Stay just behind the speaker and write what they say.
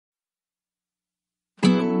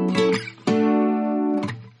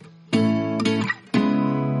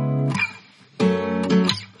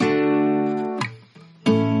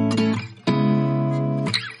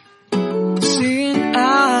Seeing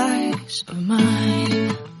eyes of mine,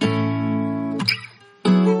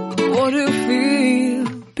 what do you feel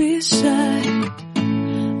beside?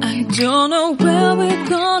 I don't know where we're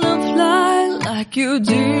gonna fly like you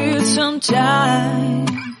did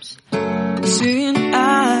sometimes. Seeing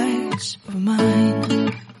eyes of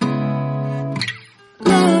mine.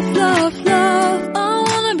 Love, love, love, I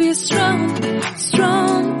wanna be strong,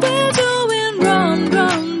 strong. We're doing wrong,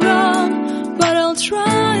 wrong, wrong, but I'll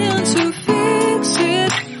try to fix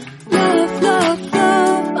it. Love, love,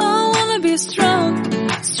 love, I wanna be strong,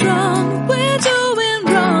 strong. We're doing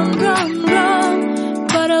wrong, wrong, wrong,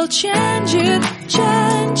 but I'll change it,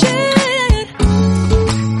 change it.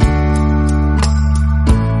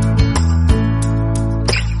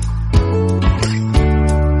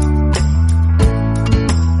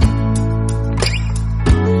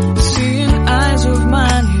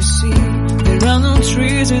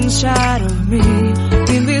 Trees inside of me.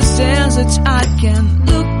 In this desert I can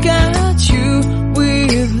look at you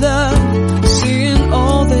with love. Seeing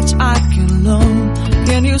all that I can learn.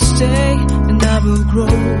 Can you stay and I will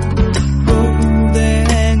grow? Grow the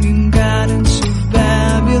hanging gardens of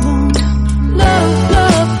Babylon. Love,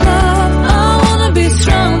 love, love, I wanna be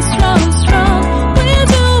strong, strong, strong. We're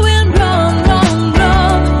doing wrong, wrong,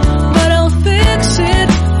 wrong, but I'll fix it,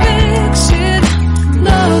 fix it.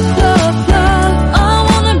 Love, love, love,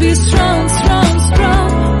 strong, strong, strong.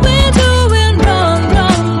 We're doing wrong,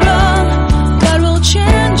 wrong, wrong, but we'll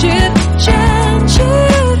change it, change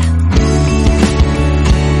it.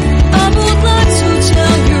 I would like to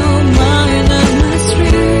tell you mine and my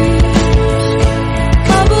street.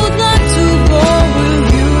 I would like to go with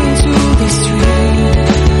you into the street.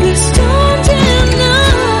 Please don't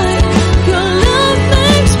deny your love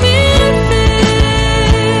makes me feel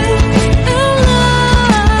alive.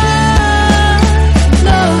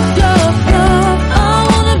 Love, love,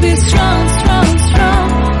 strong, strong, strong.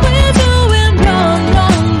 We're doing wrong,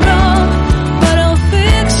 wrong, wrong, but I'll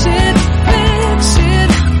fix it, fix it.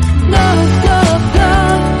 Love, love,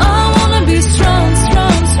 love, I wanna be strong,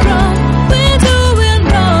 strong, strong. We're doing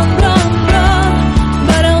wrong, wrong, wrong,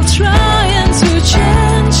 but I'll try to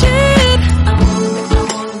change it.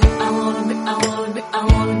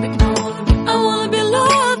 I wanna be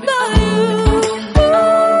loved by you.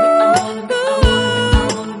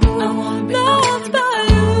 Loved by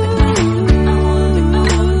you.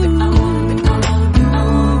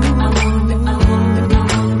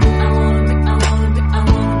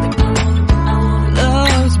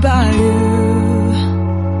 Loved by you.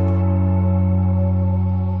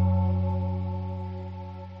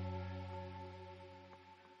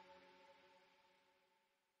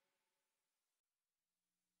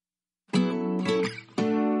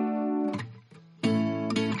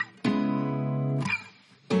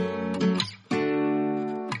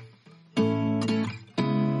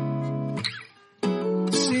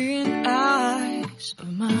 Seeing eyes of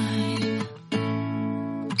mine,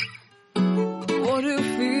 what do you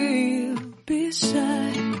feel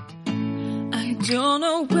beside? I don't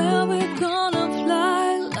know where we're gonna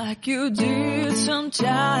fly like you did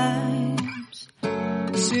sometimes.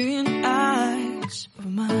 Seeing eyes of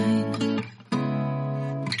mine.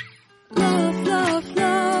 Love, love,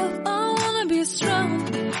 love, I wanna be strong,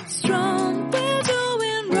 strong. We're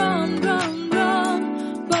doing wrong, wrong,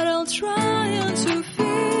 wrong, but I'll try to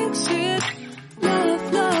fix it.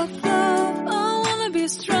 Love, love, love, I wanna be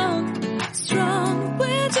strong, strong.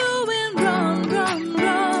 We're doing wrong, wrong,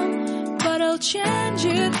 wrong, but I'll change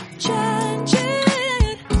it, change it.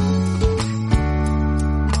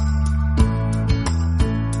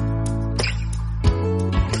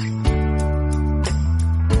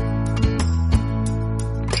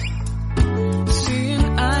 Seeing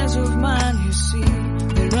eyes of mine, you see,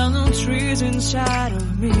 there are no trees inside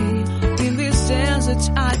of me. In this desert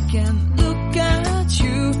I can look at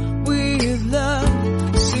you with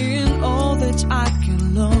love. Seeing all that I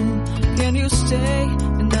can learn. Can you stay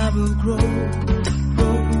and I will grow?